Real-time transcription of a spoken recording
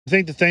I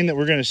think the thing that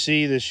we're going to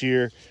see this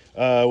year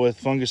with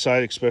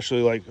fungicide,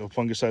 especially like a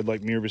fungicide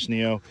like Mirabis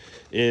Neo,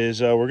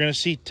 is we're going to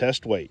see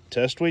test weight.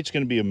 Test weight's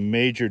going to be a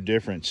major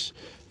difference.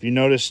 If you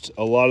noticed,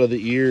 a lot of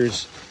the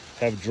ears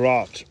have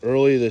dropped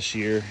early this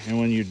year, and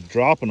when you're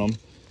dropping them,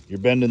 you're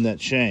bending that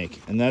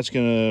shank, and that's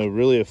going to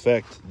really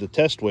affect the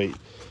test weight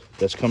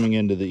that's coming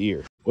into the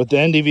ear. With the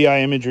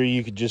NDVI imagery,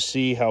 you could just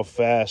see how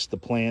fast the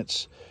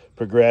plants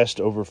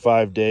progressed over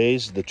 5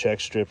 days. The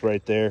check strip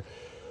right there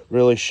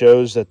really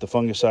shows that the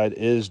fungicide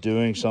is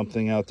doing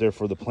something out there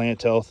for the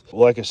plant health.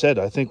 Like I said,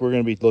 I think we're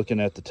going to be looking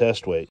at the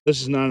test weight.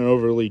 This is not an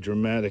overly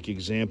dramatic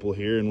example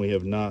here, and we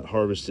have not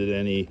harvested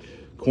any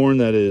corn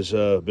that has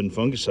been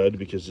fungicided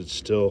because it's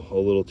still a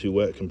little too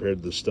wet compared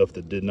to the stuff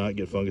that did not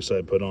get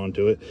fungicide put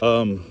onto it.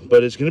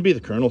 But it's going to be the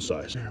kernel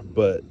size.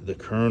 But the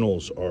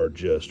kernels are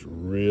just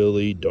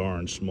really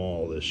darn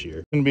small this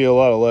year. Going to be a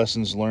lot of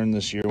lessons learned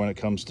this year when it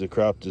comes to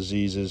crop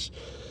diseases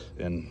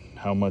and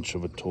how much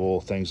of a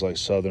toll things like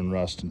southern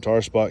rust and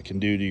tar spot can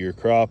do to your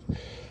crop.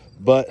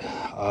 But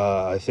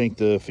I think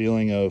the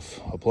feeling of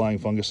applying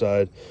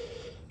fungicide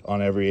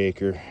on every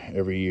acre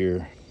every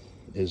year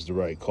is the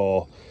right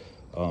call.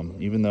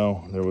 Even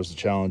though there was the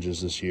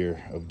challenges this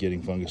year of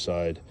getting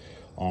fungicide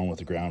on with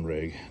the ground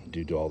rig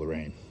due to all the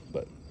rain,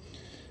 but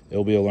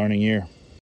it'll be a learning year.